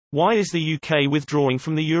Why is the UK withdrawing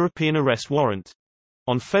from the European Arrest Warrant?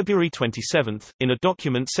 On February 27, in a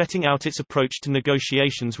document setting out its approach to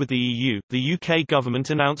negotiations with the EU, the UK government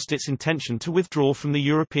announced its intention to withdraw from the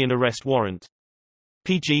European Arrest Warrant.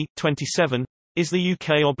 pg. 27. Is the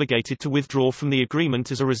UK obligated to withdraw from the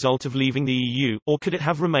agreement as a result of leaving the EU, or could it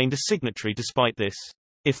have remained a signatory despite this?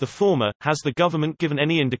 If the former, has the government given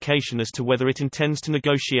any indication as to whether it intends to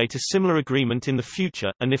negotiate a similar agreement in the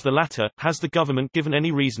future, and if the latter, has the government given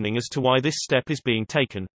any reasoning as to why this step is being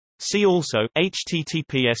taken? See also,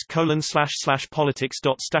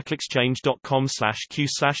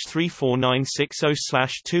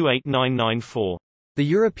 https://politics.stackexchange.com/q/34960/28994. The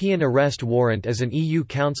European Arrest Warrant is an EU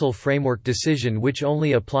Council framework decision which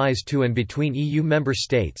only applies to and between EU member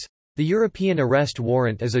states. The European Arrest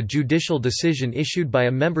Warrant is a judicial decision issued by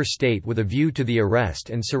a member state with a view to the arrest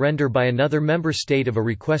and surrender by another member state of a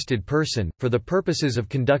requested person, for the purposes of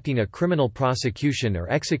conducting a criminal prosecution or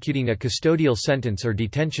executing a custodial sentence or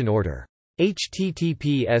detention order.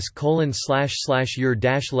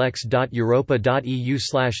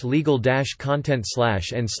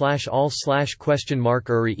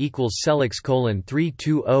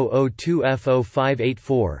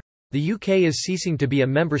 The UK is ceasing to be a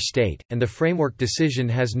member state, and the framework decision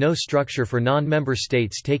has no structure for non-member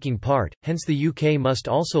states taking part, hence the UK must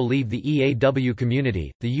also leave the EAW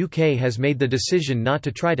community. The UK has made the decision not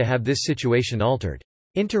to try to have this situation altered.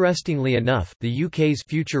 Interestingly enough, the UK's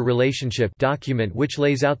Future Relationship document, which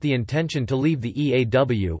lays out the intention to leave the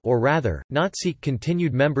EAW, or rather, not seek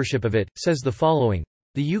continued membership of it, says the following: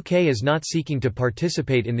 the UK is not seeking to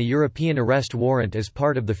participate in the European Arrest Warrant as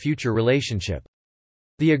part of the future relationship.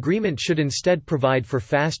 The agreement should instead provide for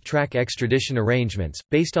fast-track extradition arrangements,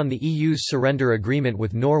 based on the EU's surrender agreement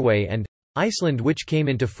with Norway and Iceland, which came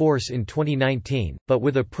into force in 2019, but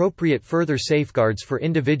with appropriate further safeguards for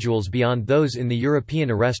individuals beyond those in the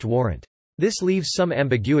European Arrest Warrant. This leaves some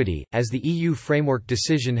ambiguity, as the EU framework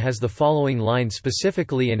decision has the following line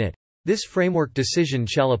specifically in it: "This framework decision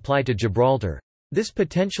shall apply to Gibraltar." This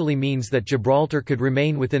potentially means that Gibraltar could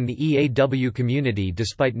remain within the EAW community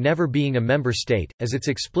despite never being a member state, as it's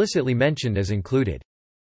explicitly mentioned as included.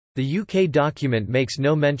 The UK document makes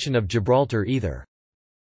no mention of Gibraltar either.